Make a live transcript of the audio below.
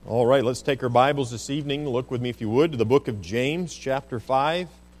All right, let's take our Bibles this evening. Look with me, if you would, to the book of James, chapter 5.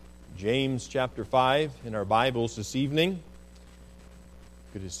 James, chapter 5, in our Bibles this evening.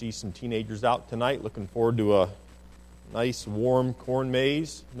 Good to see some teenagers out tonight. Looking forward to a nice, warm corn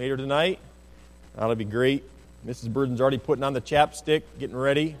maze later tonight. That'll be great. Mrs. Burden's already putting on the chapstick, getting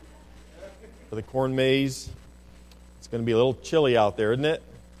ready for the corn maze. It's going to be a little chilly out there, isn't it?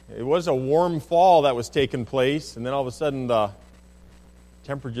 It was a warm fall that was taking place, and then all of a sudden the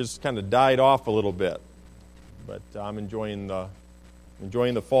temperature just kind of died off a little bit. But I'm enjoying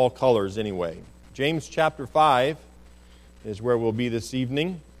the fall colors anyway. James chapter 5 is where we'll be this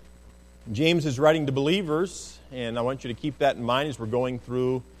evening. James is writing to believers, and I want you to keep that in mind as we're going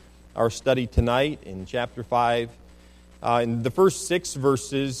through our study tonight in chapter 5. In the first 6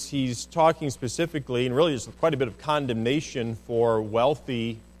 verses, he's talking specifically, and really there's quite a bit of condemnation for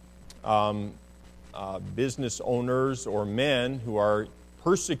wealthy business owners or men who are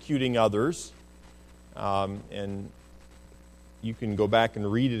persecuting others. And you can go back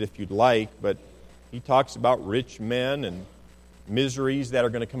and read it if you'd like, but he talks about rich men and miseries that are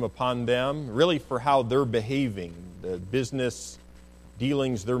going to come upon them, really for how they're behaving, the business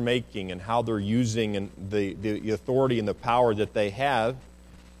dealings they're making, and how they're using the authority and the power that they have.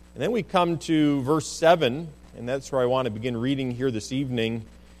 And then we come to verse 7, and that's where I want to begin reading here this evening.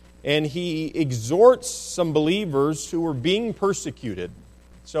 And he exhorts some believers who are being persecuted.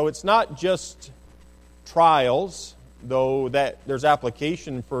 So it's not just trials, though that there's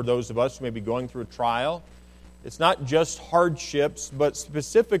application for those of us who may be going through a trial. It's not just hardships, but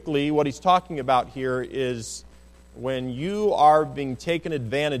specifically what he's talking about here is when you are being taken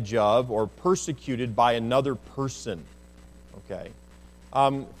advantage of or persecuted by another person. Okay.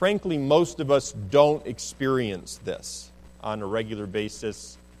 Frankly, most of us don't experience this on a regular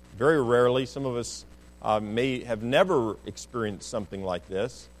basis. Very rarely. Some of us may have never experienced something like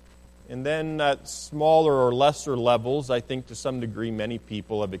this. And then at smaller or lesser levels, I think to some degree many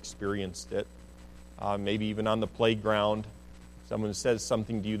people have experienced it. Maybe even on the playground, someone says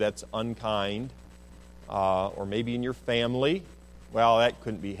something to you that's unkind. Or maybe in your family. Well, that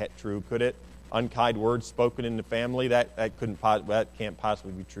couldn't be true, could it? Unkind words spoken in the family, that can't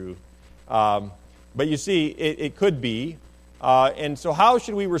possibly be true. But you see, it could be. And so how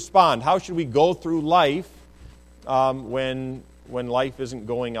should we respond? How should we go through life when life isn't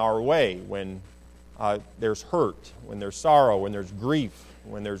going our way, when there's hurt, when there's sorrow, when there's grief,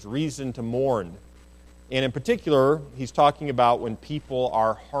 when there's reason to mourn? And in particular, he's talking about when people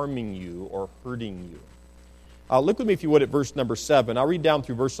are harming you or hurting you. Look with me, if you would, at verse number 7. I'll read down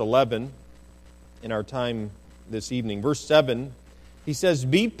through verse 11 in our time this evening. Verse 7, he says,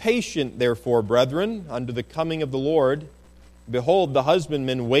 "Be patient, therefore, brethren, unto the coming of the Lord. Behold, the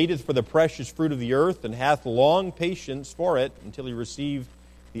husbandman waiteth for the precious fruit of the earth, and hath long patience for it, until he receive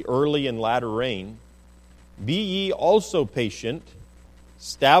the early and latter rain. Be ye also patient,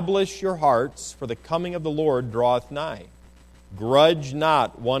 establish your hearts, for the coming of the Lord draweth nigh. Grudge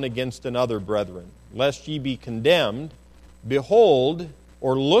not one against another, brethren, lest ye be condemned. Behold,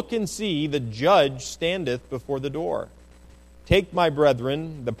 or look and see, the judge standeth before the door. Take, my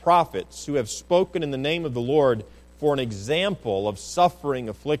brethren, the prophets, who have spoken in the name of the Lord, for an example of suffering,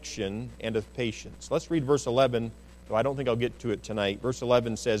 affliction, and of patience." Let's read verse 11, though I don't think I'll get to it tonight. Verse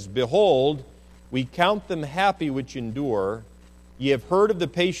 11 says, "Behold, we count them happy which endure. Ye have heard of the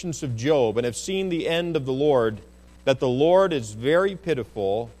patience of Job, and have seen the end of the Lord, that the Lord is very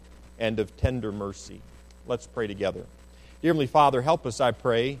pitiful and of tender mercy." Let's pray together. Dear Heavenly Father, help us, I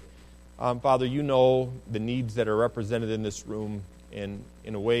pray. Father, you know the needs that are represented in this room in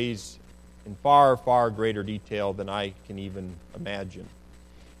ways in far, far greater detail than I can even imagine.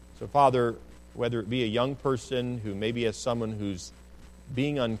 So, Father, whether it be a young person who maybe has someone who's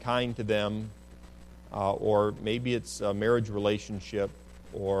being unkind to them, or maybe it's a marriage relationship,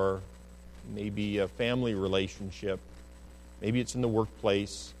 or maybe a family relationship, maybe it's in the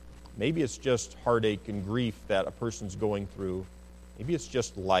workplace, maybe it's just heartache and grief that a person's going through, maybe it's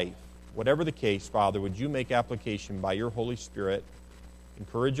just life. Whatever the case, Father, would you make application by your Holy Spirit?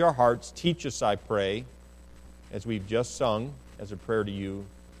 Encourage our hearts. Teach us, I pray, as we've just sung as a prayer to you,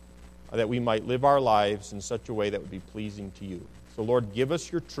 that we might live our lives in such a way that would be pleasing to you. So, Lord, give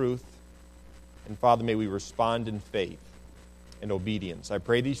us your truth, and Father, may we respond in faith and obedience. I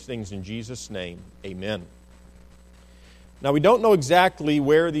pray these things in Jesus' name. Amen. Now, we don't know exactly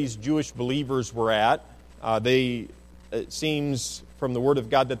where these Jewish believers were at. It seems from the Word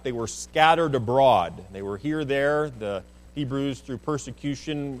of God that they were scattered abroad. They were here, there. The Hebrews, through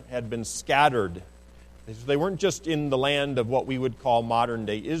persecution, had been scattered. They weren't just in the land of what we would call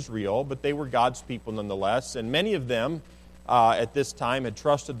modern-day Israel, but they were God's people nonetheless. And many of them at this time had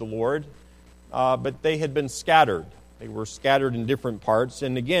trusted the Lord, but they had been scattered. They were scattered in different parts.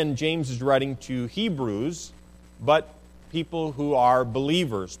 And again, James is writing to Hebrews, but people who are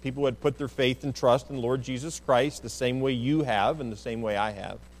believers, people who had put their faith and trust in the Lord Jesus Christ the same way you have and the same way I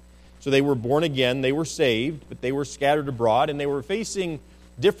have. So they were born again, they were saved, but they were scattered abroad, and they were facing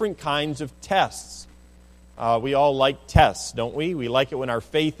different kinds of tests. We all like tests, don't we? We like it when our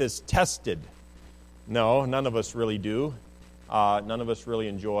faith is tested. No, none of us really do. None of us really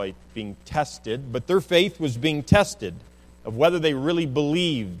enjoy being tested, but their faith was being tested of whether they really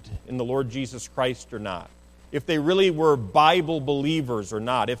believed in the Lord Jesus Christ or not, if they really were Bible believers or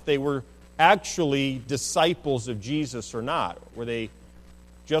not, if they were actually disciples of Jesus or not. Were they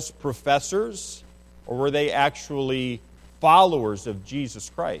just professors, or were they actually followers of Jesus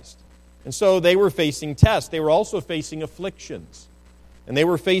Christ? And so they were facing tests. They were also facing afflictions, and they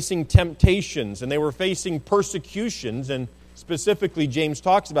were facing temptations, and they were facing persecutions, and specifically, James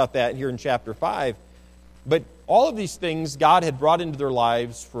talks about that here in chapter 5. But all of these things God had brought into their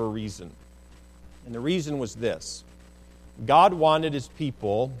lives for a reason. And the reason was this: God wanted His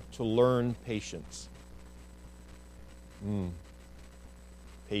people to learn patience.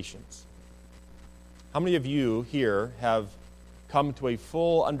 Patience. How many of you here have come to a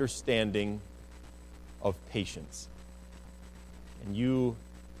full understanding of patience? And you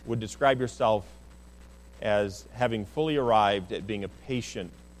would describe yourself as having fully arrived at being a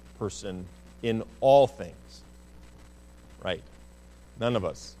patient person in all things. Right? None of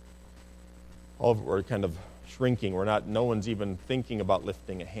us. All of we're kind of shrinking. No one's even thinking about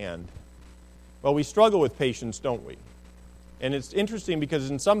lifting a hand. Well, we struggle with patience, don't we? And it's interesting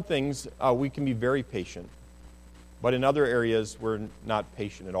because in some things we can be very patient, but in other areas we're not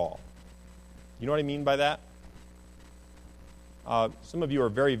patient at all. You know what I mean by that? Some of you are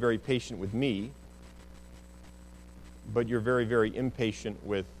very, very patient with me, but you're very, very impatient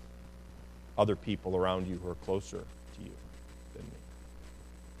with other people around you who are closer to you than me.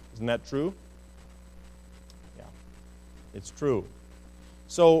 Isn't that true? Yeah, it's true.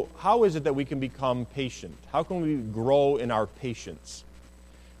 So how is it that we can become patient? How can we grow in our patience?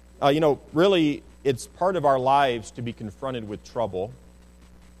 Really, it's part of our lives to be confronted with trouble.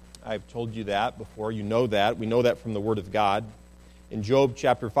 I've told you that before. You know that. We know that from the Word of God. In Job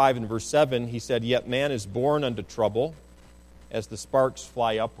chapter 5 and verse 7, he said, "Yet man is born unto trouble, as the sparks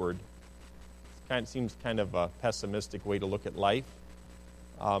fly upward." It seems kind of a pessimistic way to look at life,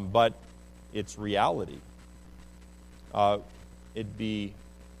 but it's reality. As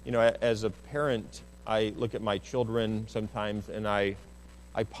a parent, I look at my children sometimes and I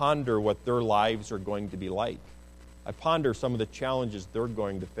ponder what their lives are going to be like. I ponder some of the challenges they're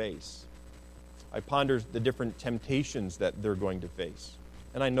going to face. I ponder the different temptations that they're going to face.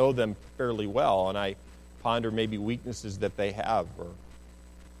 And I know them fairly well, and I ponder maybe weaknesses that they have or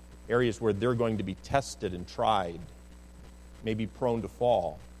areas where they're going to be tested and tried, maybe prone to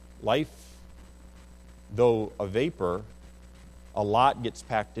fall. Life, though a vapor, a lot gets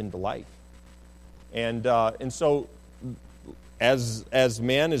packed into life. And so as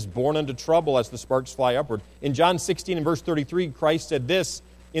man is born unto trouble, as the sparks fly upward. In John 16 and verse 33, Christ said this,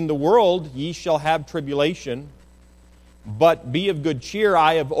 "In the world ye shall have tribulation, but be of good cheer,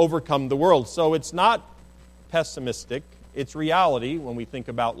 I have overcome the world." So it's not pessimistic. It's reality when we think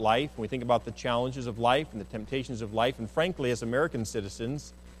about life, when we think about the challenges of life and the temptations of life. And frankly, as American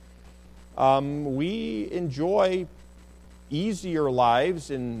citizens, we enjoy easier lives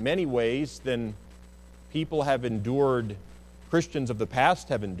in many ways than people have endured, Christians of the past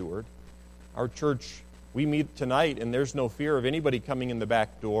have endured. Our church, we meet tonight, and there's no fear of anybody coming in the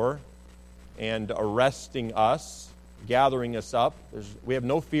back door and arresting us, gathering us up. We have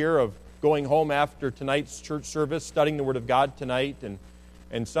no fear of going home after tonight's church service, studying the Word of God tonight,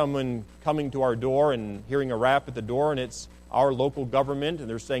 and someone coming to our door and hearing a rap at the door, and it's our local government, and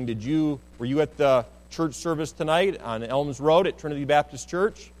they're saying, were you at the church service tonight on Elms Road at Trinity Baptist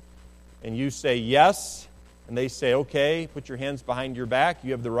Church? And you say yes, and they say, okay, put your hands behind your back.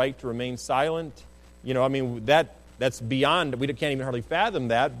 You have the right to remain silent. That's beyond, we can't even hardly fathom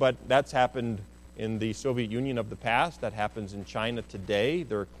that, but that's happened in the Soviet Union of the past. That happens in China today.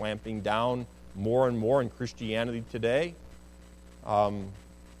 They're clamping down more and more in Christianity today. And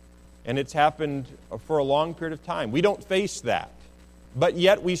it's happened for a long period of time. We don't face that. But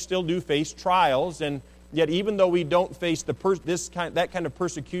yet we still do face trials, and yet even though we don't face that kind of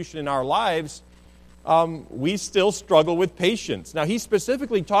persecution in our lives, we still struggle with patience. Now, he's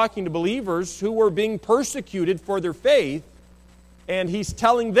specifically talking to believers who were being persecuted for their faith, and he's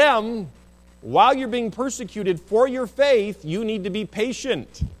telling them, while you're being persecuted for your faith, you need to be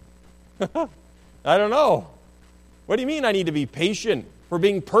patient. I don't know. What do you mean I need to be patient for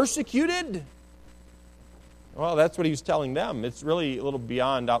being persecuted? Well, that's what he was telling them. It's really a little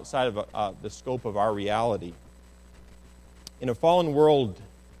beyond outside of the scope of our reality. In a fallen world,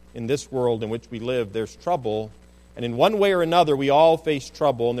 in this world in which we live, there's trouble. And in one way or another, we all face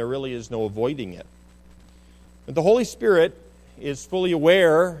trouble, and there really is no avoiding it. But the Holy Spirit is fully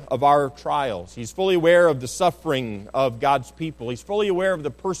aware of our trials. He's fully aware of the suffering of God's people. He's fully aware of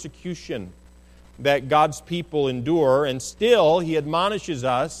the persecution that God's people endure, and still He admonishes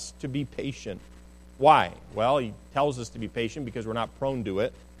us to be patient. Why? Well, He tells us to be patient because we're not prone to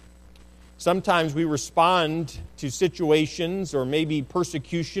it. Sometimes we respond to situations or maybe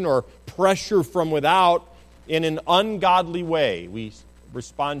persecution or pressure from without in an ungodly way. We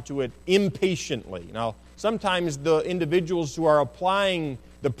respond to it impatiently. Now, sometimes the individuals who are applying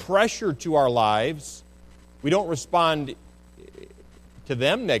the pressure to our lives, we don't respond to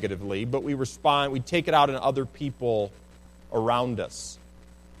them negatively, but we take it out on other people around us.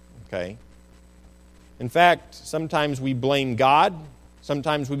 Okay? In fact, sometimes we blame God.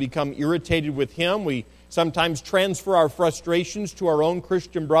 Sometimes we become irritated with Him. We sometimes transfer our frustrations to our own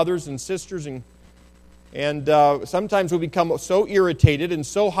Christian brothers and sisters, and sometimes we become so irritated and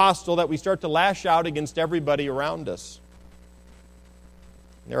so hostile that we start to lash out against everybody around us.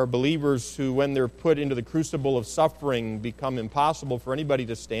 There are believers who, when they're put into the crucible of suffering, become impossible for anybody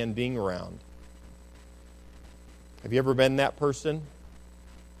to stand being around. Have you ever been that person?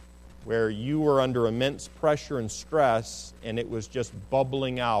 Where you were under immense pressure and stress, and it was just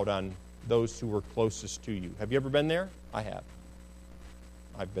bubbling out on those who were closest to you. Have you ever been there? I have.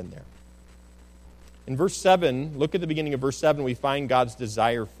 I've been there. In verse 7, look at the beginning of verse 7, we find God's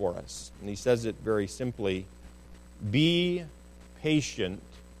desire for us. And He says it very simply, be patient,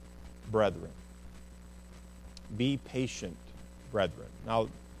 brethren. Be patient, brethren. Now,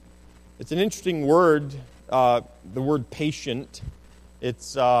 it's an interesting word, the word patient.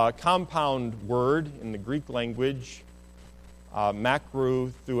 It's a compound word in the Greek language,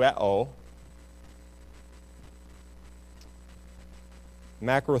 makrothumeo.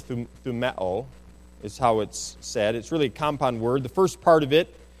 Makrothumeo is how it's said. It's really a compound word. The first part of it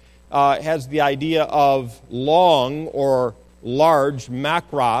has the idea of long or large,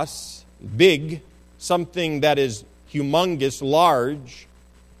 makros, big, something that is humongous, large,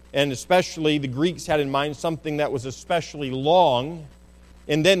 and especially the Greeks had in mind something that was especially long.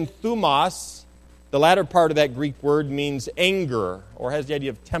 And then thumos, the latter part of that Greek word, means anger, or has the idea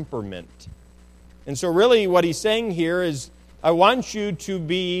of temperament. And so really what he's saying here is, I want you to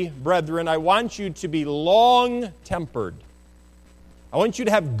be, brethren, I want you to be long-tempered. I want you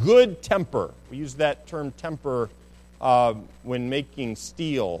to have good temper. We use that term temper when making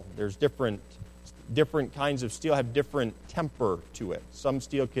steel. There's different kinds of steel have different temper to it. Some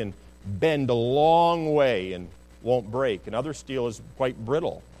steel can bend a long way and won't break, and other steel is quite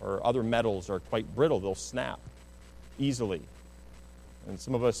brittle, or other metals are quite brittle. They'll snap easily. And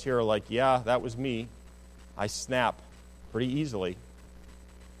some of us here are like, yeah, that was me. I snap pretty easily.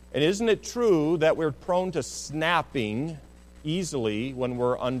 And isn't it true that we're prone to snapping easily when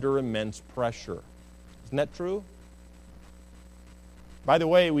we're under immense pressure? Isn't that true? By the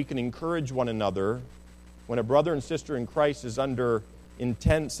way, we can encourage one another when a brother and sister in Christ is under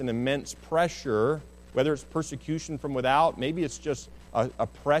intense and immense pressure, whether it's persecution from without, maybe it's just a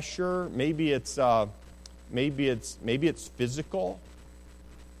pressure, maybe it's physical.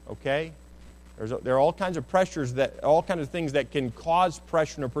 Okay? There are all kinds of pressures, all kinds of things that can cause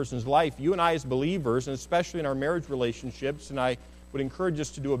pressure in a person's life. You and I as believers, and especially in our marriage relationships, and I would encourage us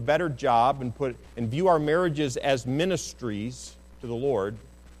to do a better job and view our marriages as ministries to the Lord,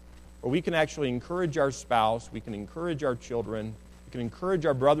 where we can actually encourage our spouse, we can encourage our children, we can encourage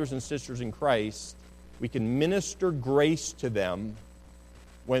our brothers and sisters in Christ, we can minister grace to them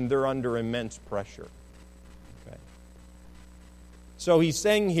when they're under immense pressure. Okay. So he's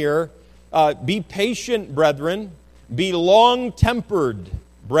saying here, be patient, brethren. Be long-tempered,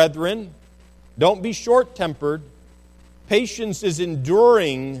 brethren. Don't be short-tempered. Patience is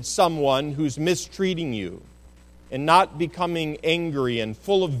enduring someone who's mistreating you and not becoming angry and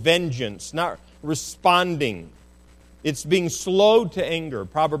full of vengeance, not responding. It's being slow to anger.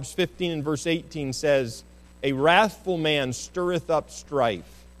 Proverbs 15 and verse 18 says, a wrathful man stirreth up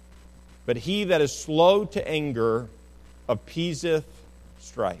strife, but he that is slow to anger appeaseth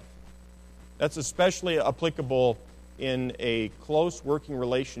strife. That's especially applicable in a close working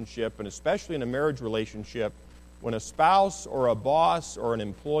relationship, and especially in a marriage relationship, when a spouse or a boss or an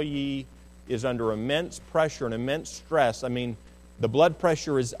employee is under immense pressure and immense stress. I mean, the blood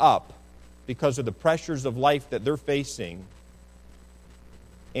pressure is up because of the pressures of life that they're facing.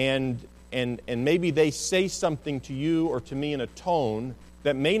 And and maybe they say something to you or to me in a tone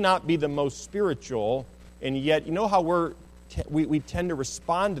that may not be the most spiritual, and yet, you know how we tend to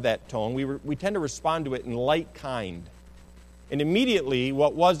respond to that tone? We tend to respond to it in light kind. And immediately,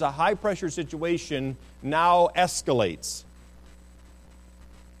 what was a high-pressure situation now escalates.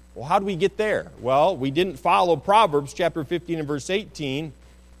 Well, how do we get there? Well, we didn't follow Proverbs chapter 15 and verse 18.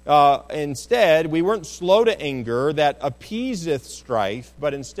 Instead, we weren't slow to anger that appeaseth strife,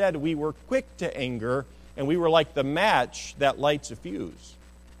 but instead we were quick to anger, and we were like the match that lights a fuse.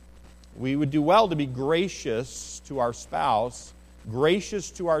 We would do well to be gracious to our spouse,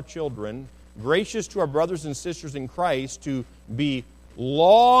 gracious to our children, gracious to our brothers and sisters in Christ, to be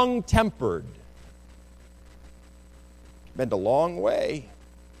long-tempered. Been a long way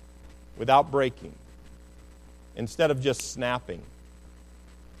without breaking, instead of just snapping.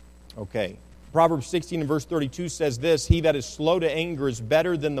 Okay. Proverbs 16 and verse 32 says this, "He that is slow to anger is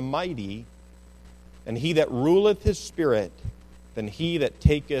better than the mighty, and he that ruleth his spirit than he that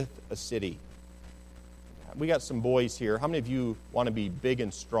taketh a city." We got some boys here. How many of you want to be big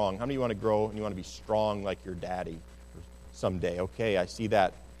and strong? How many of you want to grow and you want to be strong like your daddy someday? Okay, I see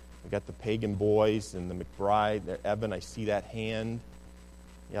that. We got the Pagan boys and the McBride. Evan, I see that hand.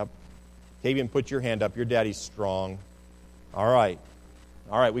 Yep. Tavian, put your hand up. Your daddy's strong. All right,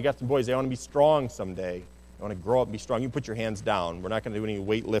 we got some boys. They want to be strong someday. They want to grow up and be strong. You put your hands down. We're not going to do any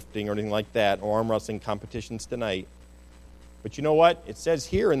weightlifting or anything like that, or arm wrestling competitions tonight. But you know what? It says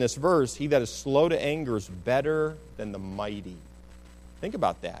here in this verse, "He that is slow to anger is better than the mighty." Think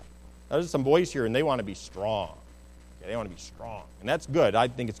about that. There's some boys here, and they want to be strong. Okay, they want to be strong. And that's good. I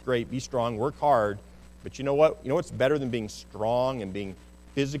think it's great. Be strong. Work hard. But you know what? You know what's better than being strong and being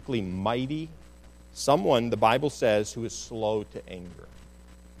physically mighty? Someone, the Bible says, who is slow to anger.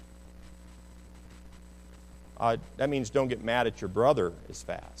 That means don't get mad at your brother as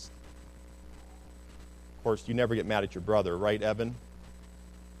fast. Of course, you never get mad at your brother, right, Evan?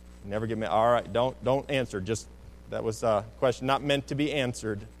 You never get mad. All right, don't answer. Just that was a question not meant to be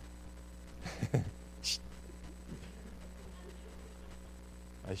answered.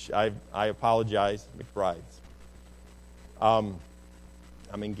 I apologize, McBrides. I'm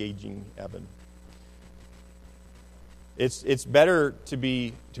engaging Evan. It's better to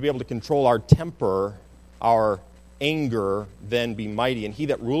be able to control our temper, our anger, than be mighty. And he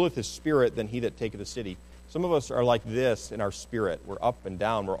that ruleth his spirit than he that taketh a city. Some of us are like this in our spirit. We're up and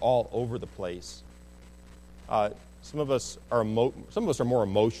down. We're all over the place. Some of us are more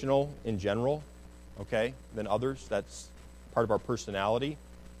emotional in general, okay, than others. That's part of our personality.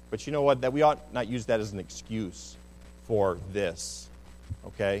 But you know what? That we ought not use that as an excuse for this.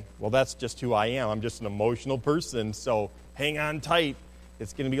 Okay? Well, that's just who I am. I'm just an emotional person, so hang on tight.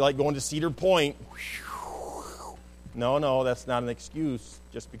 It's going to be like going to Cedar Point. No, that's not an excuse.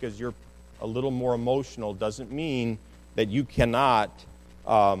 Just because you're a little more emotional doesn't mean that you cannot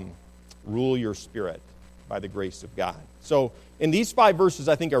rule your spirit by the grace of God. So in these 5 verses,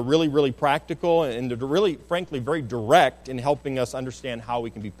 I think are really, really practical and really, frankly, very direct in helping us understand how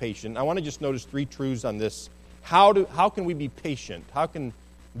we can be patient. I want to just notice 3 truths on this. How can we be patient? How can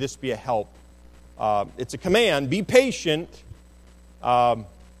this be a help? It's a command. Be patient.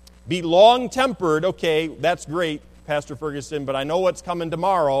 Be long-tempered. Okay, that's great, Pastor Ferguson, but I know what's coming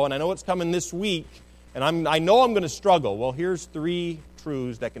tomorrow, and I know what's coming this week, and I know I'm going to struggle. Well, here's 3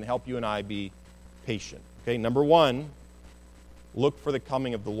 truths that can help you and I be patient. Okay, number 1, look for the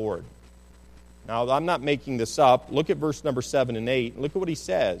coming of the Lord. Now, I'm not making this up. Look at verse number 7 and 8. Look at what he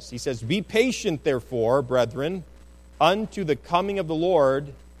says. He says, "Be patient, therefore, brethren, unto the coming of the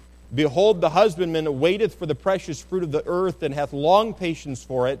Lord. Behold, the husbandman waiteth for the precious fruit of the earth, and hath long patience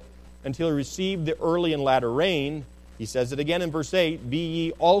for it, until he receive the early and latter rain." He says it again in verse 8, "Be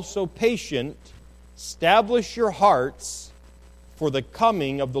ye also patient, establish your hearts, for the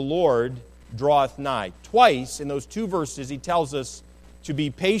coming of the Lord draweth nigh." Twice in those 2 verses, he tells us to be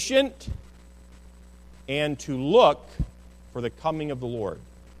patient and to look for the coming of the Lord.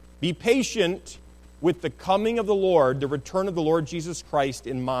 Be patient with the coming of the Lord, the return of the Lord Jesus Christ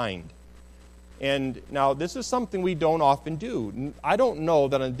in mind. And now, this is something we don't often do. I don't know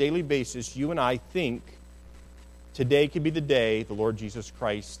that on a daily basis you and I think today could be the day the Lord Jesus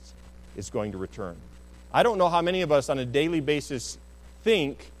Christ is going to return. I don't know how many of us on a daily basis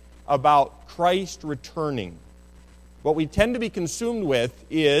think about Christ returning. What we tend to be consumed with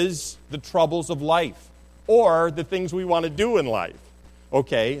is the troubles of life or the things we want to do in life.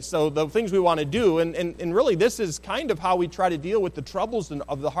 Okay, so the things we want to do, and really this is kind of how we try to deal with the troubles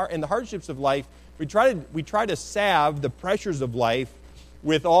of the heart and the hardships of life. We try to salve the pressures of life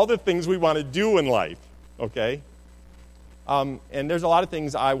with all the things we want to do in life. Okay, And there's a lot of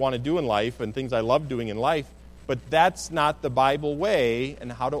things I want to do in life and things I love doing in life, but that's not the Bible way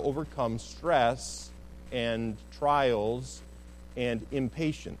and how to overcome stress and trials and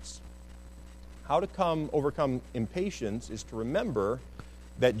impatience. How to overcome impatience is to remember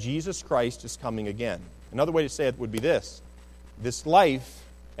that Jesus Christ is coming again. Another way to say it would be this: this life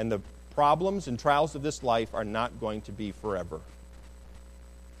and the problems and trials of this life are not going to be forever.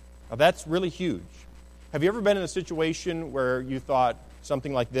 Now that's really huge. Have you ever been in a situation where you thought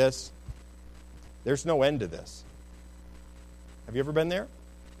something like this? There's no end to this. Have you ever been there?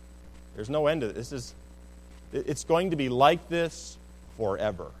 There's no end to this. It's going to be like this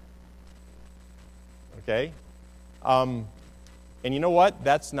forever. Okay? And you know what?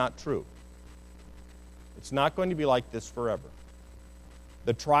 That's not true. It's not going to be like this forever.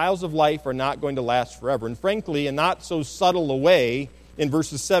 The trials of life are not going to last forever. And frankly, in not so subtle a way, in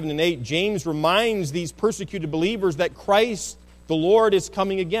verses 7 and 8, James reminds these persecuted believers that Christ, the Lord, is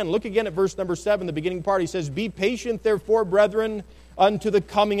coming again. Look again at verse number 7, the beginning part. He says, "Be patient, therefore, brethren, unto the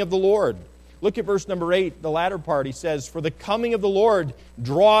coming of the Lord." Look at verse number 8, the latter part. He says, "For the coming of the Lord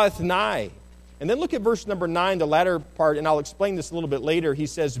draweth nigh." And then look at verse number 9, the latter part, and I'll explain this a little bit later. He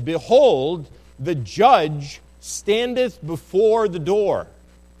says, "Behold, the judge standeth before the door."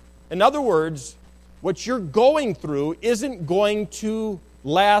 In other words, what you're going through isn't going to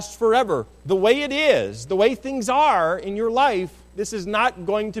last forever. The way it is, the way things are in your life, this is not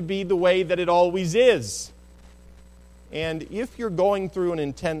going to be the way that it always is. And if you're going through an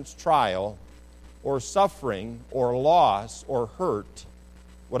intense trial, or suffering, or loss, or hurt,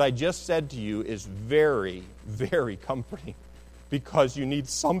 what I just said to you is very, very comforting, because you need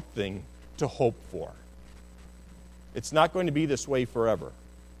something to hope for. It's not going to be this way forever.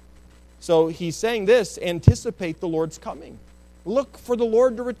 So he's saying this: anticipate the Lord's coming. Look for the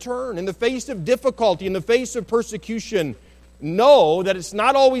Lord to return. In the face of difficulty, in the face of persecution, know that it's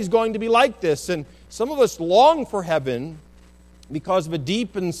not always going to be like this. And some of us long for heaven because of a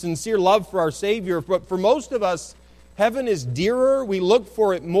deep and sincere love for our Savior. But for most of us, heaven is dearer. We look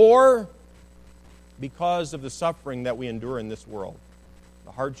for it more because of the suffering that we endure in this world.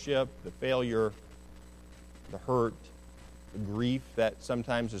 The hardship, the failure, the hurt, the grief that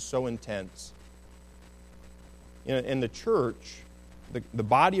sometimes is so intense. In the church, the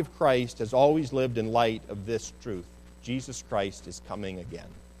body of Christ has always lived in light of this truth. Jesus Christ is coming again.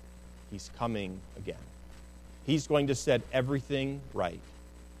 He's coming again. He's going to set everything right.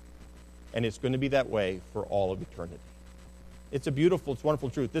 And it's going to be that way for all of eternity. It's a beautiful, it's a wonderful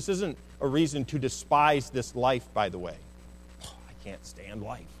truth. This isn't a reason to despise this life, by the way. I can't stand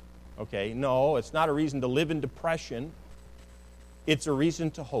life. Okay, no, it's not a reason to live in depression. It's a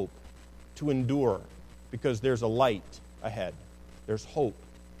reason to hope, to endure, because there's a light ahead. There's hope.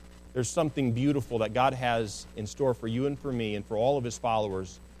 There's something beautiful that God has in store for you and for me and for all of His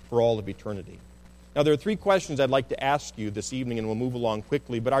followers for all of eternity. Now, there are 3 questions I'd like to ask you this evening, and we'll move along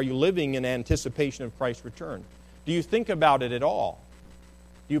quickly. But are you living in anticipation of Christ's return? Do you think about it at all?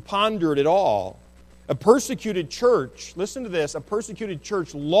 Do you ponder it at all? A persecuted church, listen to this, a persecuted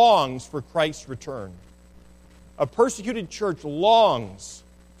church longs for Christ's return. A persecuted church longs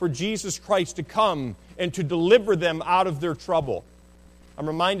for Jesus Christ to come and to deliver them out of their trouble. I'm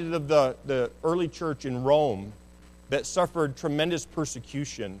reminded of the early church in Rome that suffered tremendous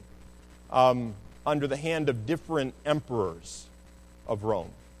persecution under the hand of different emperors of Rome.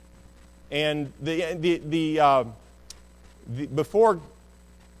 And before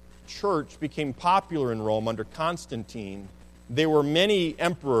church became popular in Rome under Constantine, there were many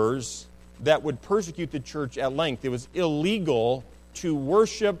emperors that would persecute the church at length. It was illegal to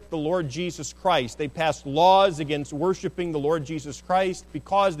worship the Lord Jesus Christ. They passed laws against worshiping the Lord Jesus Christ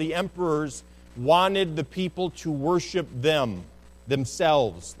because the emperors wanted the people to worship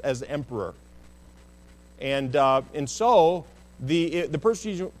themselves as emperor. And so the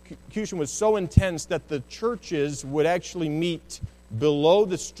persecution was so intense that the churches would actually meet below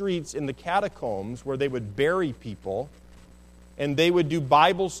the streets in the catacombs where they would bury people, and they would do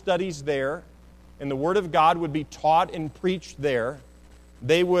Bible studies there, and the Word of God would be taught and preached there.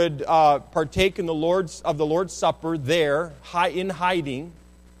 They would partake in the Lord's Supper there, in hiding.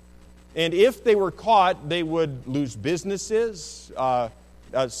 And if they were caught, they would lose businesses.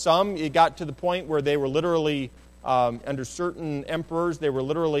 Some, it got to the point where they were literally, under certain emperors, they were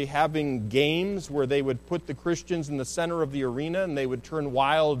literally having games where they would put the Christians in the center of the arena, and they would turn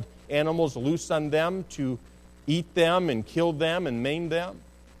wild animals loose on them to eat them and kill them and maim them.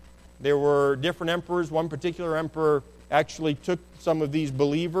 There were different emperors. One particular emperor actually took some of these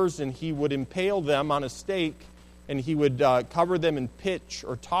believers and he would impale them on a stake, and he would cover them in pitch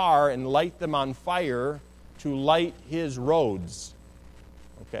or tar and light them on fire to light his roads.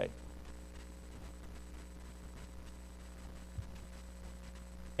 Okay.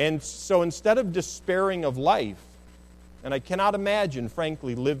 And so instead of despairing of life, and I cannot imagine,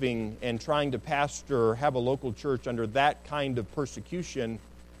 frankly, living and trying to pastor or have a local church under that kind of persecution,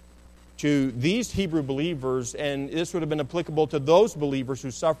 to these Hebrew believers, and this would have been applicable to those believers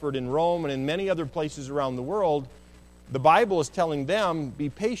who suffered in Rome and in many other places around the world, the Bible is telling them, be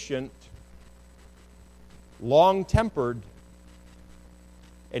patient, long-tempered,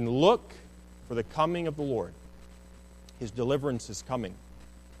 and look for the coming of the Lord. His deliverance is coming.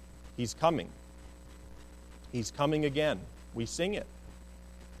 He's coming. He's coming again. We sing it.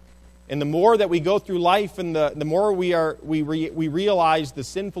 And the more that we go through life and the more we realize the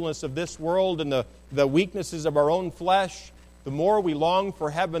sinfulness of this world and the weaknesses of our own flesh, the more we long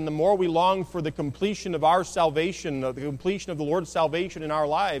for heaven, the more we long for the completion of our salvation, the completion of the Lord's salvation in our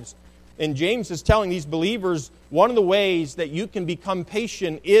lives. And James is telling these believers, one of the ways that you can become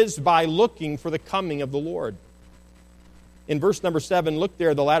patient is by looking for the coming of the Lord. In verse number 7, look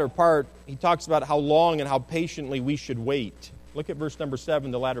there, the latter part, he talks about how long and how patiently we should wait. Look at verse number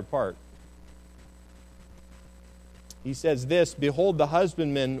 7, the latter part. He says this, behold, the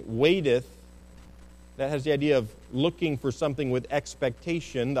husbandman waiteth. That has the idea of looking for something with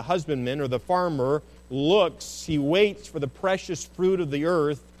expectation. The husbandman or the farmer looks, he waits for the precious fruit of the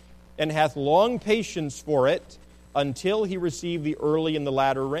earth and hath long patience for it until he receive the early and the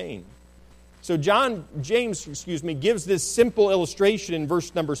latter rain. So James gives this simple illustration in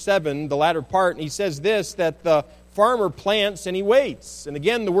verse number 7, the latter part, and he says this, that the farmer plants and he waits. And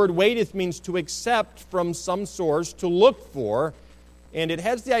again, the word waiteth means to accept from some source, to look for, and it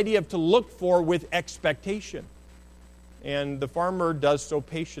has the idea of to look for with expectation. And the farmer does so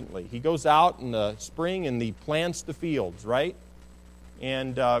patiently. He goes out in the spring and he plants the fields, right?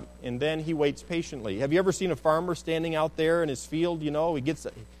 And then he waits patiently. Have you ever seen a farmer standing out there in his field? You know, he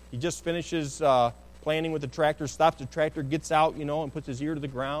just finishes planting with the tractor, stops the tractor, gets out, and puts his ear to the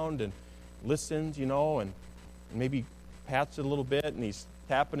ground and listens, and maybe pats it a little bit, and he's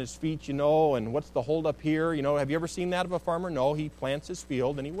tapping his feet, and what's the hold up here? Have you ever seen that of a farmer? No, he plants his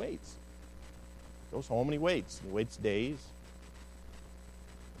field and he waits. Goes home and he waits. He waits days.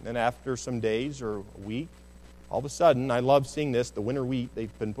 And then after some days or a week, all of a sudden, I love seeing this, the winter wheat,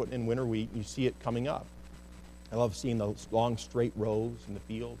 they've been putting in winter wheat, and you see it coming up. I love seeing those long, straight rows in the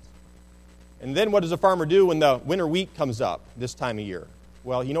fields. And then what does the farmer do when the winter wheat comes up this time of year?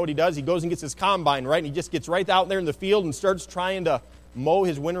 Well, you know what he does? He goes and gets his combine, right? And he just gets right out there in the field and starts trying to mow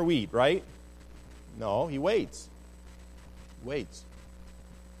his winter wheat, right? No, he waits. He waits.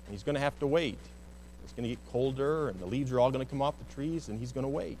 And he's going to have to wait. It's going to get colder, and the leaves are all going to come off the trees, and he's going to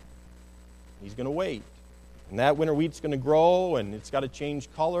wait. He's going to wait. And that winter wheat's going to grow, and it's got to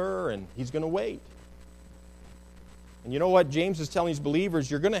change color, and he's going to wait. And you know what? James is telling his believers,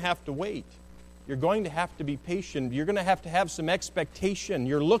 you're going to have to wait. You're going to have to be patient. You're going to have some expectation.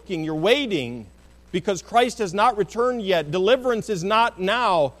 You're looking, you're waiting, because Christ has not returned yet. Deliverance is not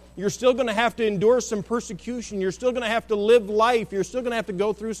now. You're still going to have to endure some persecution. You're still going to have to live life. You're still going to have to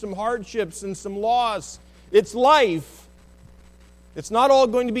go through some hardships and some loss. It's life. It's not all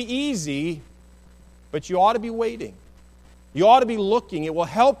going to be easy, but you ought to be waiting. You ought to be looking. It will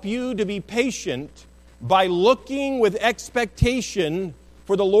help you to be patient by looking with expectation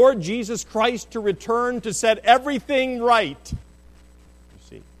for the Lord Jesus Christ to return to set everything right. You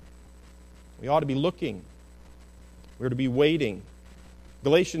see, we ought to be looking. We're to be waiting.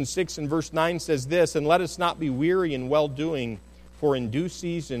 Galatians 6 and verse 9 says this, and let us not be weary in well-doing, for in due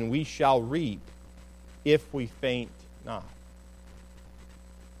season we shall reap, if we faint not.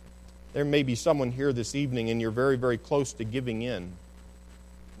 There may be someone here this evening and you're very, very close to giving in.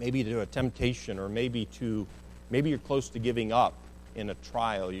 Maybe to a temptation, or maybe you're close to giving up in a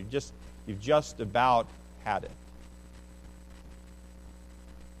trial. You've just about had it.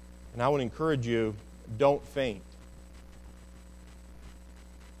 And I would encourage you, don't faint.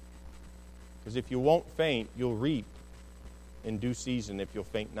 Because if you won't faint, you'll reap in due season if you'll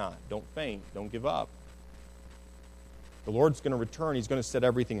faint not. Don't faint. Don't give up. The Lord's going to return. He's going to set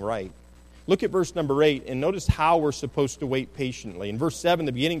everything right. Look at verse number 8, and notice how we're supposed to wait patiently. In verse 7,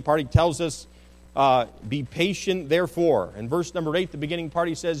 the beginning part, he tells us, be patient, therefore. In verse number 8, the beginning part,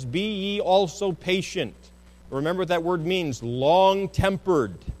 he says, be ye also patient. Remember what that word means,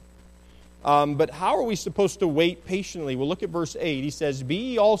 long-tempered. But how are we supposed to wait patiently? Well, look at verse 8. He says, be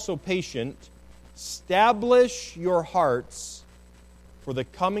ye also patient, establish your hearts, for the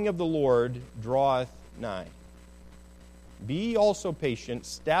coming of the Lord draweth nigh. Be ye also patient,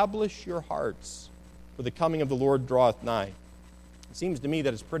 establish your hearts, for the coming of the Lord draweth nigh. It seems to me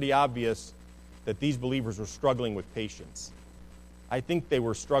that it's pretty obvious that these believers were struggling with patience. I think they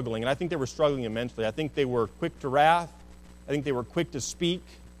were struggling, and I think they were struggling immensely. I think they were quick to wrath. I think they were quick to speak.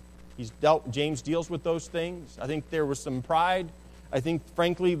 James deals with those things. I think there was some pride. I think,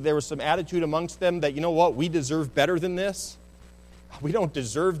 frankly, there was some attitude amongst them that, you know what, we deserve better than this. We don't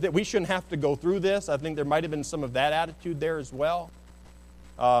deserve that. We shouldn't have to go through this. I think there might have been some of that attitude there as well.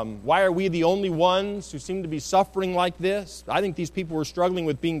 Why are we the only ones who seem to be suffering like this? I think these people were struggling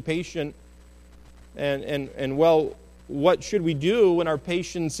with being patient. And well, what should we do when our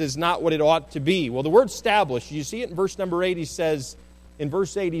patience is not what it ought to be? Well, the word establish, you see it in verse number 8, in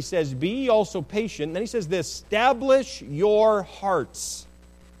verse 8 he says, be ye also patient. And then he says this, establish your hearts.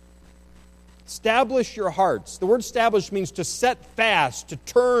 Establish your hearts. The word establish means to set fast, to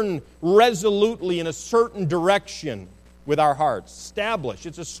turn resolutely in a certain direction with our hearts. Establish.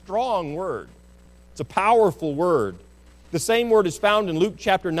 It's a strong word. It's a powerful word. The same word is found in Luke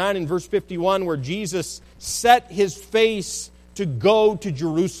chapter 9 and verse 51 where Jesus set his face to go to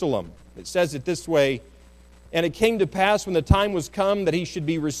Jerusalem. It says it this way, and it came to pass when the time was come that he should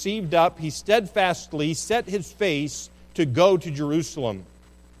be received up, he steadfastly set his face to go to Jerusalem.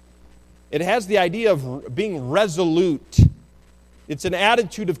 It has the idea of being resolute. It's an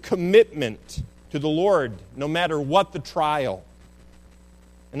attitude of commitment to the Lord, no matter what the trial.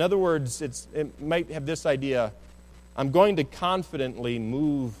 In other words, it might have this idea, I'm going to confidently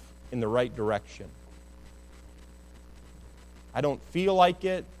move in the right direction. I don't feel like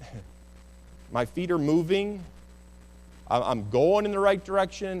it. My feet are moving. I'm going in the right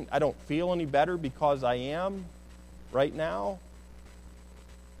direction. I don't feel any better because I am right now.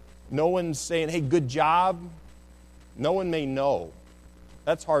 No one's saying, hey, good job. No one may know.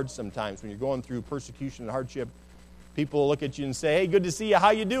 That's hard sometimes when you're going through persecution and hardship. People look at you and say, hey, good to see you.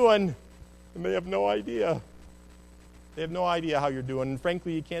 How you doing? And they have no idea. They have no idea how you're doing. And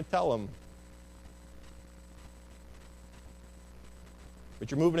frankly, you can't tell them. But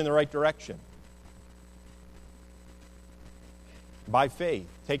you're moving in the right direction. By faith,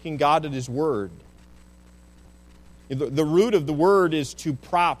 taking God at His word. The root of the word is to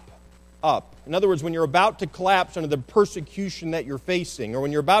prop up. In other words, when you're about to collapse under the persecution that you're facing, or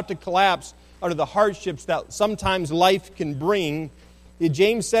when you're about to collapse under the hardships that sometimes life can bring,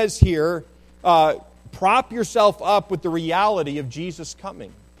 James says here, prop yourself up with the reality of Jesus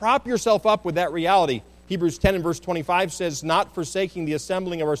coming. Prop yourself up with that reality. Hebrews 10 and verse 25 says, not forsaking the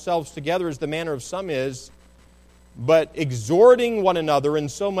assembling of ourselves together as the manner of some is, but exhorting one another, and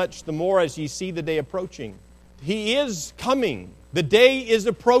so much the more as ye see the day approaching. He is coming. The day is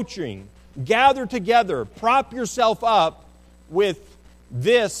approaching. Gather together. Prop yourself up with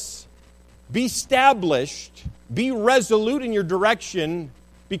this. Be established. Be resolute in your direction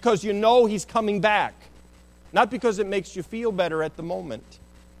because you know He's coming back. Not because it makes you feel better at the moment.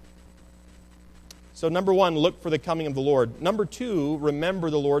 So number one, look for the coming of the Lord. Number two, remember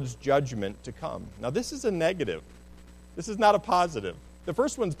the Lord's judgment to come. Now this is a negative. This is not a positive. The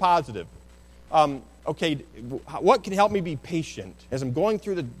first one's positive. Okay, what can help me be patient as I'm going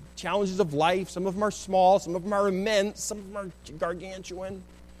through the challenges of life? Some of them are small, some of them are immense, some of them are gargantuan.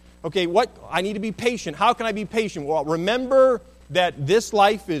 Okay, I need to be patient. How can I be patient? Well, remember that this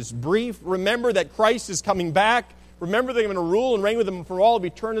life is brief. Remember that Christ is coming back. Remember that I'm going to rule and reign with Him for all of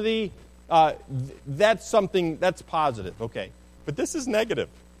eternity. That's something that's positive. Okay, but this is negative.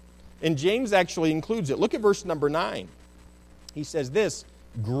 And James actually includes it. Look at verse number 9. He says this,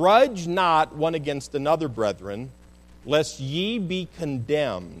 grudge not one against another, brethren, lest ye be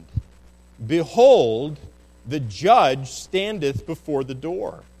condemned. Behold, the judge standeth before the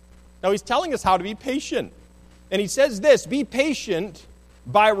door. Now he's telling us how to be patient. And he says this, be patient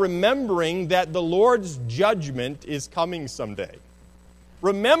by remembering that the Lord's judgment is coming someday.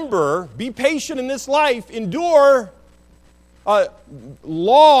 Remember, be patient in this life, endure,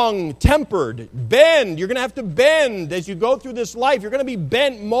 long-tempered, bend. You're going to have to bend as you go through this life. You're going to be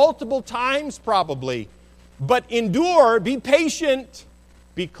bent multiple times probably. But endure, be patient,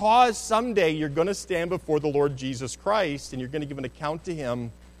 because someday you're going to stand before the Lord Jesus Christ and you're going to give an account to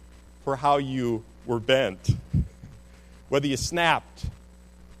Him for how you were bent. Whether you snapped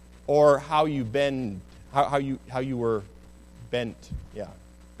or how you bend, how you were bent. Yeah,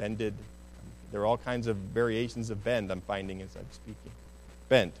 bended. There are all kinds of variations of bend I'm finding as I'm speaking.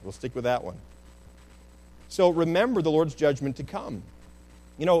 Bent. We'll stick with that one. So remember the Lord's judgment to come.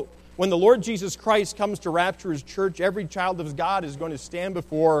 You know, when the Lord Jesus Christ comes to rapture His church, every child of God is going to stand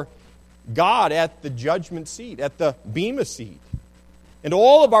before God at the judgment seat, at the bema seat. And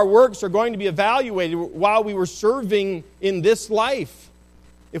all of our works are going to be evaluated while we were serving in this life.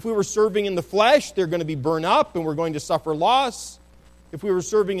 If we were serving in the flesh, they're going to be burned up and we're going to suffer loss. If we were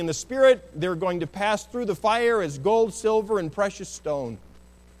serving in the Spirit, they're going to pass through the fire as gold, silver, and precious stone.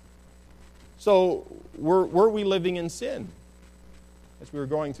 So, were we living in sin as we were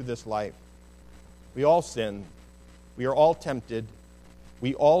going through this life? We all sin. We are all tempted.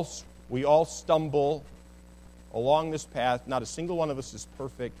 We all stumble along this path. Not a single one of us is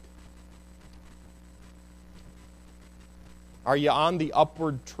perfect. Are you on the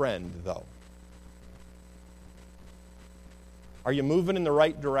upward trend, though? Are you moving in the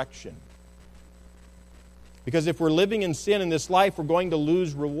right direction? Because if we're living in sin in this life, we're going to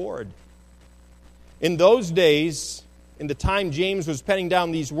lose reward. In those days, in the time James was penning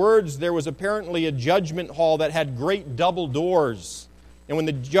down these words, there was apparently a judgment hall that had great double doors. And when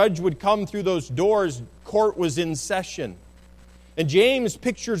the judge would come through those doors, court was in session. And James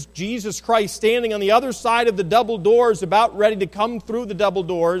pictures Jesus Christ standing on the other side of the double doors, about ready to come through the double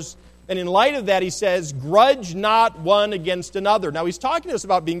doors. And in light of that, he says, grudge not one against another. Now, he's talking to us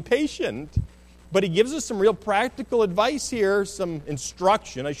about being patient, but he gives us some real practical advice here, some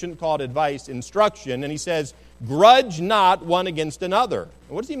instruction. I shouldn't call it advice, instruction. And he says, grudge not one against another.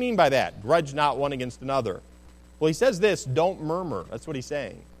 And what does he mean by that? Grudge not one against another. Well, he says this, don't murmur. That's what he's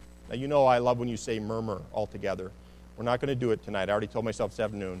saying. Now, you know I love when you say murmur altogether. We're not going to do it tonight. I already told myself this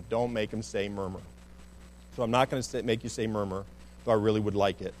afternoon, don't make him say murmur. So I'm not going to make you say murmur, though I really would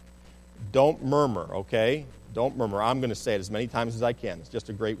like it. Don't murmur, okay? Don't murmur. I'm going to say it as many times as I can. It's just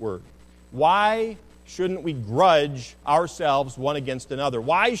a great word. Why shouldn't we grudge ourselves one against another?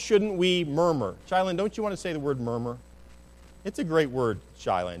 Why shouldn't we murmur? Shylin, don't you want to say the word murmur? It's a great word,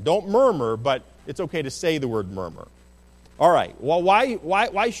 Shylin. Don't murmur, but it's okay to say the word murmur. All right. Well,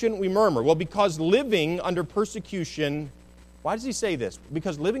 why shouldn't we murmur? Well, because living under persecution, why does he say this?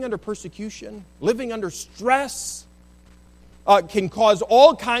 Because living under persecution, living under stress, can cause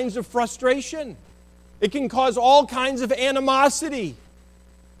all kinds of frustration. It can cause all kinds of animosity.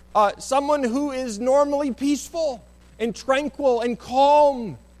 Someone who is normally peaceful and tranquil and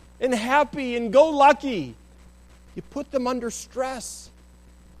calm and happy and go-lucky, you put them under stress.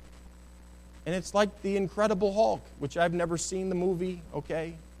 And it's like the Incredible Hulk, which I've never seen the movie,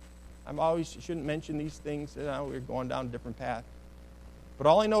 okay? I shouldn't mention these things. We're going down a different path. But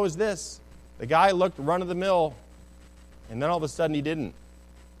all I know is this. The guy looked run-of-the-mill, and then all of a sudden he didn't.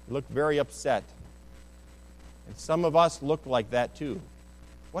 He looked very upset. And some of us look like that too.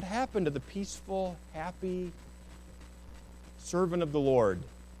 What happened to the peaceful, happy servant of the Lord?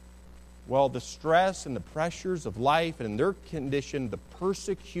 Well, the stress and the pressures of life and in their condition, the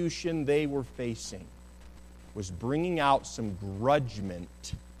persecution they were facing was bringing out some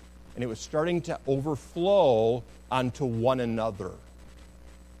grudgment, and it was starting to overflow onto one another.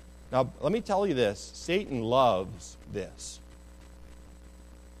 Now, let me tell you this. Satan loves this.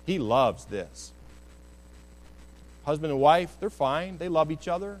 He loves this. Husband and wife, they're fine. They love each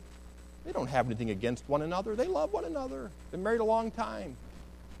other. They don't have anything against one another. They love one another. They've been married a long time.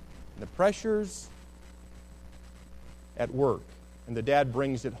 And the pressures at work, and the dad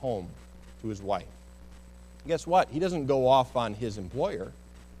brings it home to his wife. Guess what? He doesn't go off on his employer.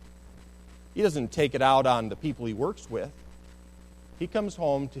 He doesn't take it out on the people he works with. He comes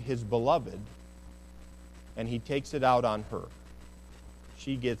home to his beloved, and he takes it out on her.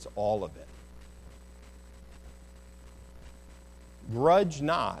 She gets all of it. Grudge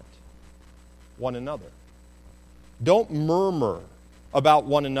not one another. Don't murmur about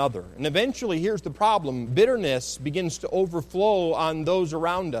one another. And eventually, here's the problem. Bitterness begins to overflow on those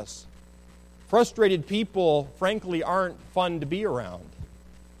around us. Frustrated people, frankly, aren't fun to be around.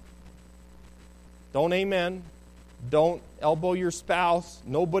 Don't amen. Don't elbow your spouse.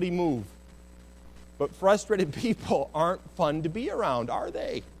 Nobody move. But frustrated people aren't fun to be around, are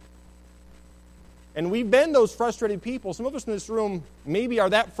they? And we've been those frustrated people. Some of us in this room maybe are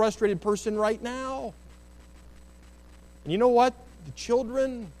that frustrated person right now. And you know what? The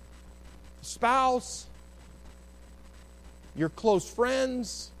children, the spouse, your close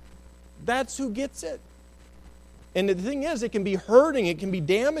friends, that's who gets it. And the thing is, it can be hurting, it can be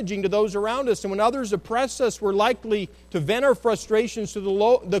damaging to those around us. And when others oppress us, we're likely to vent our frustrations to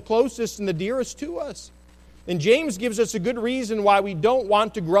the closest and the dearest to us. And James gives us a good reason why we don't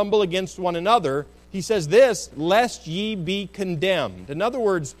want to grumble against one another. He says this, lest ye be condemned. In other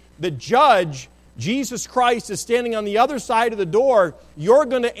words, the judge, Jesus Christ, is standing on the other side of the door. You're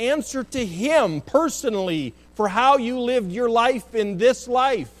going to answer to Him personally for how you lived your life in this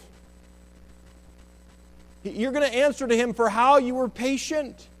life. You're going to answer to Him for how you were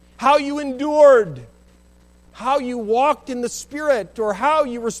patient, how you endured, how you walked in the Spirit, or how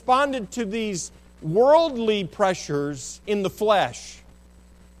you responded to these worldly pressures in the flesh.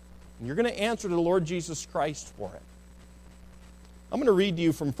 And you're going to answer to the Lord Jesus Christ for it. I'm going to read to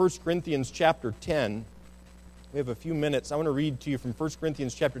you from 1 Corinthians chapter 10. We have a few minutes. I want to read to you from 1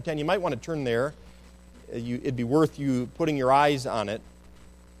 Corinthians chapter 10. You might want to turn there. It'd be worth you putting your eyes on it.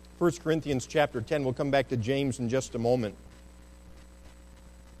 1 Corinthians chapter 10. We'll come back to James in just a moment.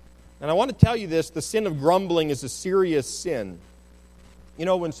 And I want to tell you this, the sin of grumbling is a serious sin. You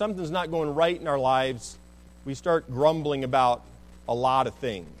know, when something's not going right in our lives, we start grumbling about a lot of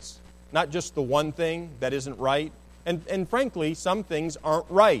things. Not just the one thing that isn't right. And frankly, some things aren't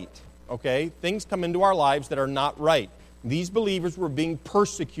right. Okay? Things come into our lives that are not right. These believers were being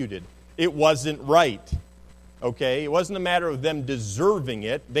persecuted. It wasn't right. Okay? It wasn't a matter of them deserving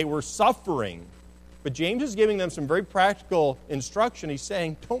it. They were suffering. But James is giving them some very practical instruction. He's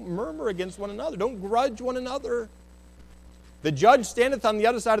saying, don't murmur against one another. Don't grudge one another. The judge standeth on the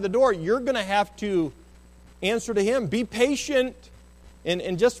other side of the door. You're going to have to answer to him. Be patient.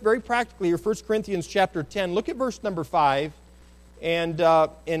 And just very practically here, 1 Corinthians chapter 10, look at verse number 5. And I'm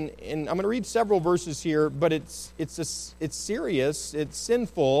going to read several verses here, but it's serious, it's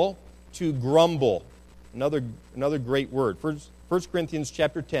sinful to grumble. Another great word. 1 Corinthians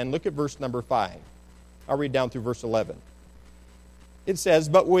chapter 10, look at verse number 5. I'll read down through verse 11. It says,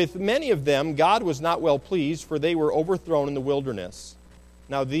 but with many of them God was not well pleased, for they were overthrown in the wilderness.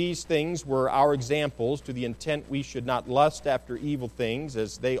 Now these things were our examples, to the intent we should not lust after evil things,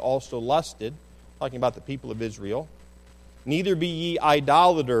 as they also lusted, talking about the people of Israel. Neither be ye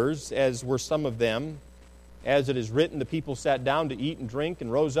idolaters, as were some of them. As it is written, the people sat down to eat and drink and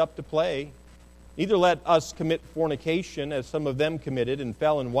rose up to play. Neither let us commit fornication, as some of them committed, and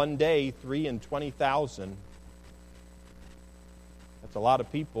fell in one day 23,000. That's a lot of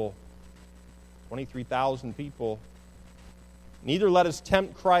people. 23,000 people. Neither let us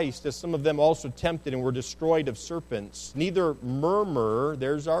tempt Christ, as some of them also tempted and were destroyed of serpents. Neither murmur,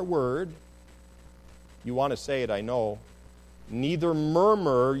 there's our word. You want to say it, I know. Neither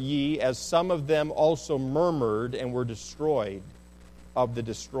murmur ye, as some of them also murmured and were destroyed of the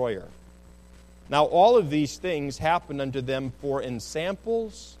destroyer. Now all of these things happened unto them for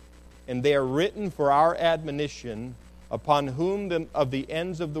ensamples, and they are written for our admonition, upon whom of the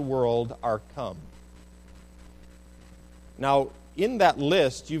ends of the world are come. Now, in that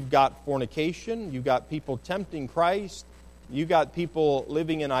list, you've got fornication, you've got people tempting Christ, you've got people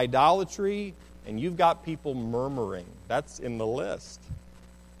living in idolatry, and you've got people murmuring. That's in the list.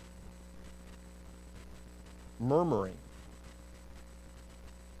 Murmuring.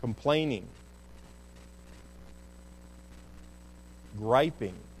 Complaining.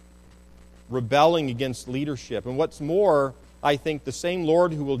 Griping. Rebelling against leadership. And what's more, I think the same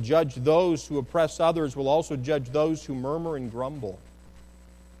Lord who will judge those who oppress others will also judge those who murmur and grumble.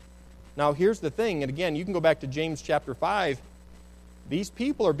 Now, here's the thing, and again, you can go back to James chapter 5. These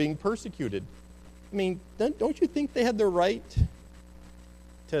people are being persecuted. I mean, don't you think they had the right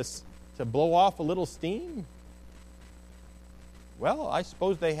to blow off a little steam? Well, I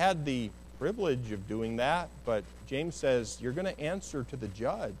suppose they had the privilege of doing that, but James says you're going to answer to the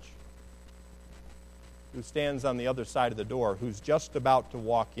judge who stands on the other side of the door, who's just about to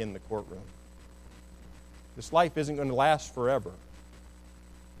walk in the courtroom. This life isn't going to last forever.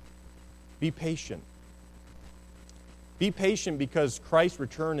 Be patient. Be patient because Christ's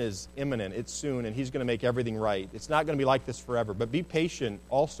return is imminent. It's soon, and He's going to make everything right. It's not going to be like this forever. But be patient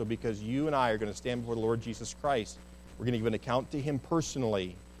also because you and I are going to stand before the Lord Jesus Christ. We're going to give an account to Him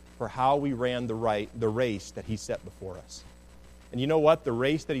personally for how we ran the race that He set before us. And you know what? The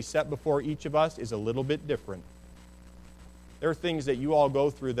race that He set before each of us is a little bit different. There are things that you all go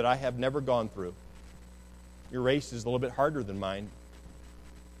through that I have never gone through. Your race is a little bit harder than mine.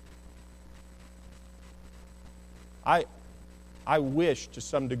 I wish to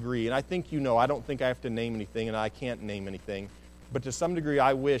some degree, and I think you know, I don't think I have to name anything, and I can't name anything, but to some degree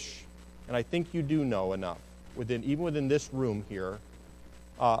I wish, and I think you do know enough, even within this room here,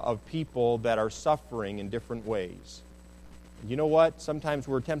 of people that are suffering in different ways. You know what? Sometimes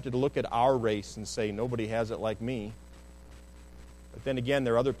we're tempted to look at our race and say, nobody has it like me. But then again,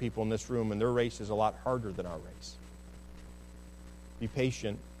 there are other people in this room, and their race is a lot harder than our race. Be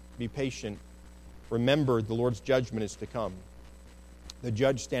patient. Be patient. Remember, the Lord's judgment is to come. The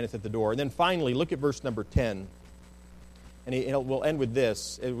judge standeth at the door. And then finally, look at verse number 10. And we'll end with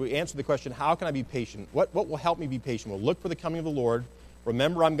this. We answer the question, how can I be patient? What will help me be patient? Well, look for the coming of the Lord.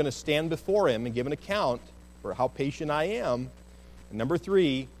 Remember, I'm going to stand before Him and give an account for how patient I am. And number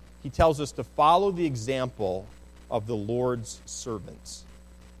 3, He tells us to follow the example of the Lord's servants.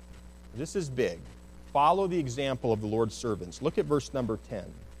 This is big. Follow the example of the Lord's servants. Look at verse number 10.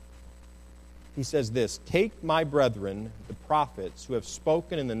 He says this, take my brethren, the prophets, who have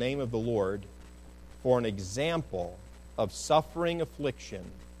spoken in the name of the Lord, for an example of suffering, affliction,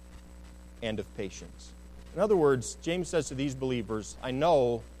 and of patience. In other words, James says to these believers, I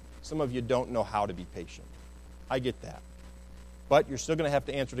know some of you don't know how to be patient. I get that. But you're still going to have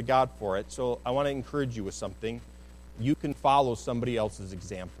to answer to God for it. So I want to encourage you with something. You can follow somebody else's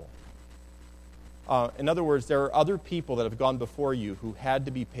example. In other words, there are other people that have gone before you who had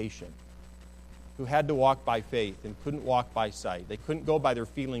to be patient, who had to walk by faith and couldn't walk by sight. They couldn't go by their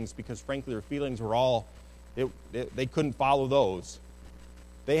feelings because, frankly, their feelings were all, they couldn't follow those.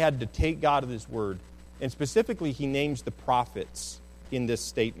 They had to take God at His word. And specifically, he names the prophets in this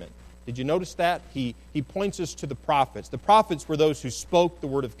statement. Did you notice that? He points us to the prophets. The prophets were those who spoke the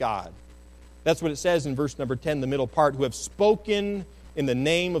word of God. That's what it says in verse number 10, the middle part, who have spoken in the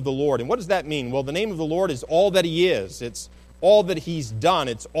name of the Lord. And what does that mean? Well, the name of the Lord is all that He is. It's all that He's done.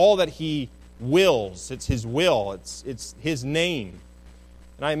 It's all that He wills. It's His will. It's His name.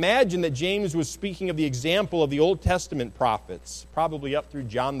 And I imagine that James was speaking of the example of the Old Testament prophets, probably up through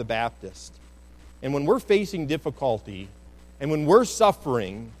John the Baptist. And when we're facing difficulty, and when we're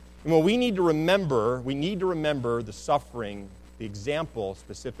suffering, and when we need to remember the suffering, the example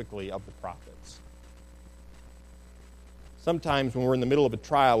specifically of the prophets. Sometimes when we're in the middle of a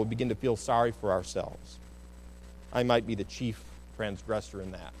trial, we begin to feel sorry for ourselves. I might be the chief transgressor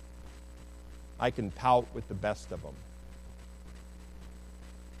in that. I can pout with the best of them.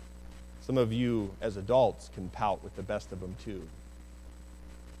 Some of you, as adults, can pout with the best of them too.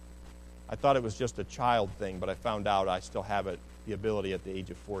 I thought it was just a child thing, but I found out I still have it, the ability at the age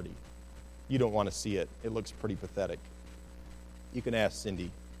of 40. You don't want to see it. It looks pretty pathetic. You can ask Cindy.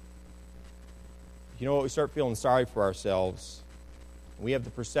 You know what? We start feeling sorry for ourselves. We have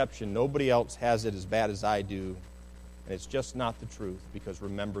the perception nobody else has it as bad as I do, and it's just not the truth, because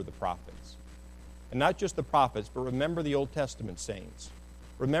remember the prophets. And not just the prophets, but remember the Old Testament saints.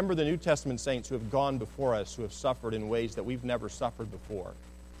 Remember the New Testament saints who have gone before us, who have suffered in ways that we've never suffered before.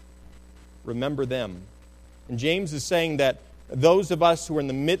 Remember them. And James is saying that those of us who are in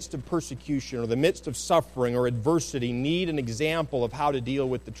the midst of persecution or the midst of suffering or adversity need an example of how to deal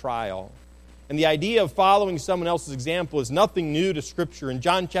with the trial. And the idea of following someone else's example is nothing new to Scripture. In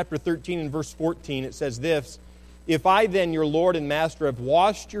John chapter 13 and verse 14, it says this, "If I then, your Lord and Master, have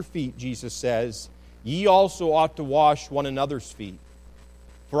washed your feet," Jesus says, "ye also ought to wash one another's feet.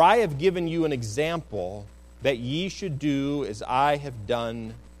 For I have given you an example that ye should do as I have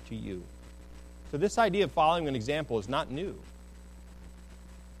done to you." So this idea of following an example is not new.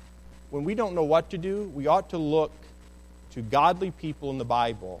 When we don't know what to do, we ought to look to godly people in the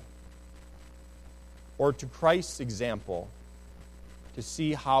Bible or to Christ's example to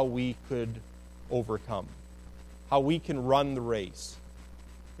see how we could overcome, how we can run the race.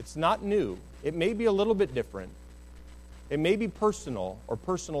 It's not new. It may be a little bit different. It may be personal or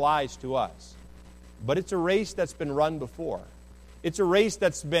personalized to us, but it's a race that's been run before. It's a race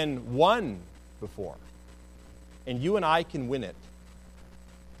that's been won before. And you and I can win it.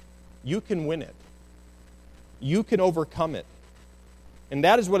 You can win it. You can overcome it. And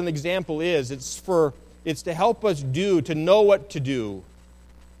that is what an example is. It's to help us to know what to do.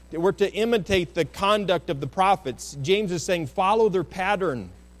 We're to imitate the conduct of the prophets. James is saying, follow their pattern.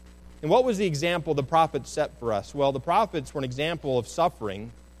 And what was the example the prophets set for us? Well, the prophets were an example of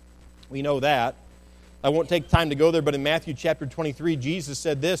suffering. We know that. I won't take time to go there, but in Matthew chapter 23, Jesus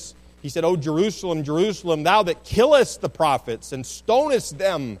said this. He said, "O Jerusalem, Jerusalem, thou that killest the prophets and stonest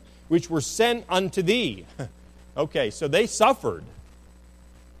them which were sent unto thee." Okay, so they suffered.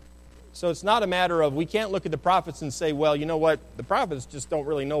 So it's not a matter of, we can't look at the prophets and say, well, you know what, the prophets just don't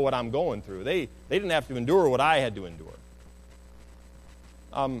really know what I'm going through. They didn't have to endure what I had to endure.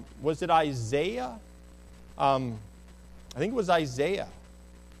 Was it Isaiah? I think it was Isaiah.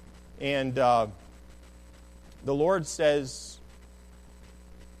 And the Lord says,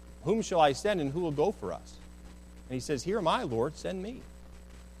 "Whom shall I send and who will go for us?" And he says, "Here am I, Lord, send me."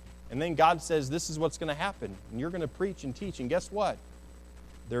 And then God says, this is what's going to happen. And you're going to preach and teach. And guess what?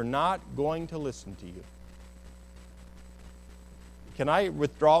 They're not going to listen to you. Can I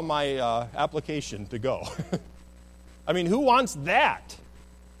withdraw my application to go? I mean, who wants that?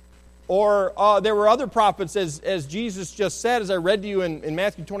 Or there were other prophets, as Jesus just said, as I read to you in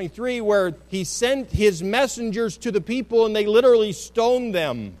Matthew 23, where he sent his messengers to the people and they literally stoned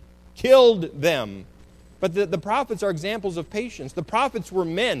them, killed them. But the prophets are examples of patience. The prophets were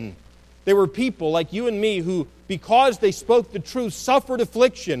men. They were people like you and me who, because they spoke the truth, suffered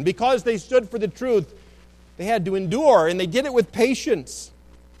affliction. Because they stood for the truth, they had to endure, and they did it with patience.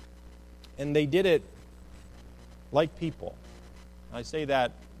 And they did it like people. I say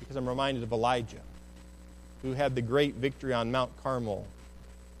that because I'm reminded of Elijah, who had the great victory on Mount Carmel.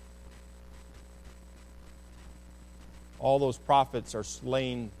 all those prophets are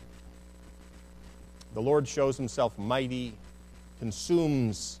slain. The Lord shows himself mighty,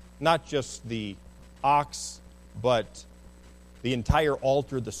 consumes not just the ox, but the entire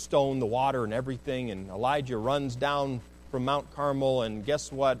altar, the stone, the water, and everything. And Elijah runs down from Mount Carmel, and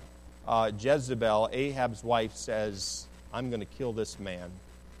guess what? Jezebel, Ahab's wife, says, I'm going to kill this man.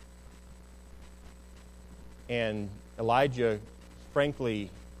 And Elijah, frankly,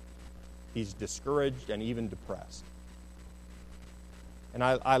 he's discouraged and even depressed. And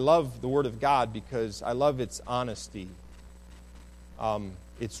I love the Word of God because I love its honesty.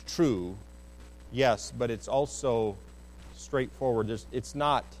 It's true, yes, but it's also straightforward. It's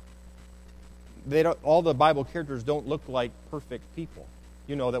not. All the Bible characters don't look like perfect people,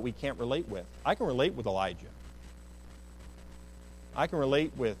 that we can't relate with. I can relate with Elijah. I can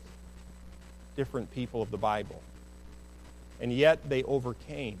relate with different people of the Bible. And yet they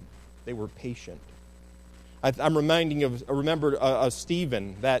overcame. They were patient. I'm remember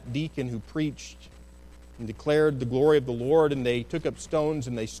Stephen, that deacon who preached and declared the glory of the Lord, and they took up stones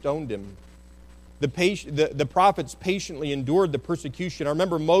and they stoned him. The prophets patiently endured the persecution. I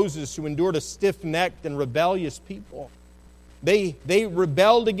remember Moses, who endured a stiff-necked and rebellious people. They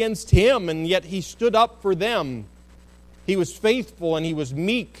rebelled against him, and yet he stood up for them. He was faithful and he was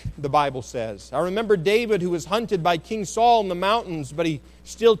meek, the Bible says. I remember David, who was hunted by King Saul in the mountains, but he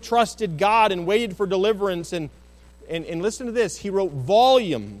still trusted God and waited for deliverance. And listen to this, he wrote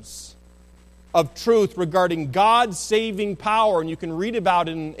volumes of truth regarding God's saving power, and you can read about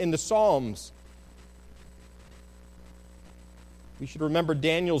it in the Psalms. We should remember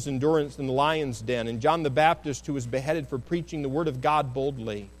Daniel's endurance in the lion's den, and John the Baptist, who was beheaded for preaching the Word of God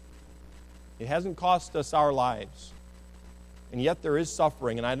boldly. It hasn't cost us our lives. And yet there is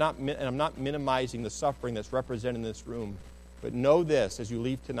suffering, and I'm not minimizing the suffering that's represented in this room. But know this, as you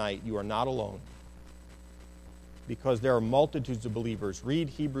leave tonight, you are not alone. Because there are multitudes of believers. Read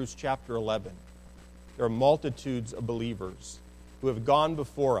Hebrews chapter 11. There are multitudes of believers who have gone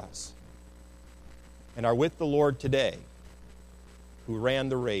before us and are with the Lord today, who ran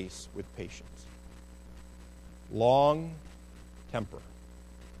the race with patience. Long temper.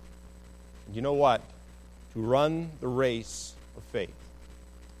 And you know what? To run the race of faith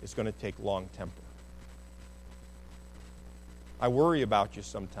is going to take long temper. I worry about you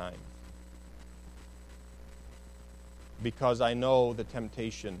sometimes because I know the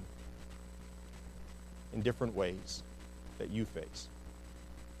temptation in different ways that you face.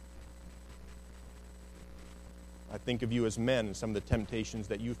 I think of you as men and some of the temptations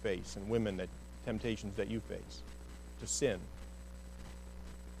that you face, and women, the temptations that you face to sin.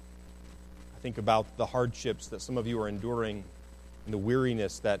 I think about the hardships that some of you are enduring and the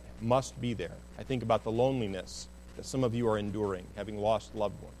weariness that must be there. I think about the loneliness that some of you are enduring, having lost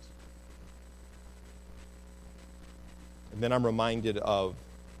loved ones. And then I'm reminded of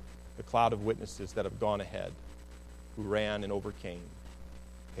the cloud of witnesses that have gone ahead, who ran and overcame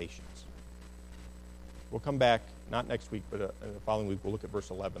patience. We'll come back, not next week, but the following week. We'll look at verse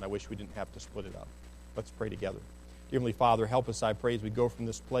 11. I wish we didn't have to split it up. Let's pray together. Dear Heavenly Father, help us, I pray, as we go from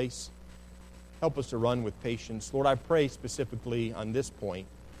this place. Help us to run with patience. Lord, I pray specifically on this point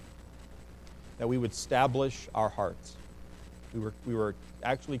that we would establish our hearts. We were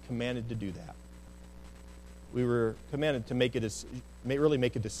actually commanded to do that. We were commanded to really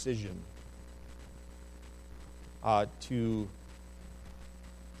make a decision to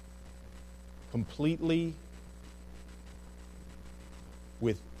completely,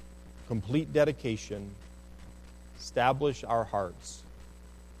 with complete dedication, establish our hearts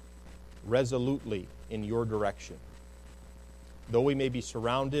resolutely in your direction. Though we may be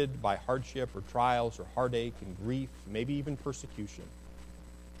surrounded by hardship or trials or heartache and grief, maybe even persecution.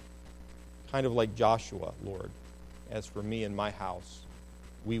 Kind of like Joshua, Lord, as for me and my house,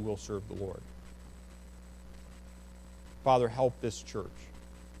 we will serve the Lord. Father, help this church.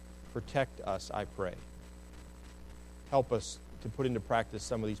 Protect us, I pray. Help us to put into practice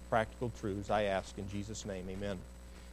some of these practical truths, I ask in Jesus' name. Amen.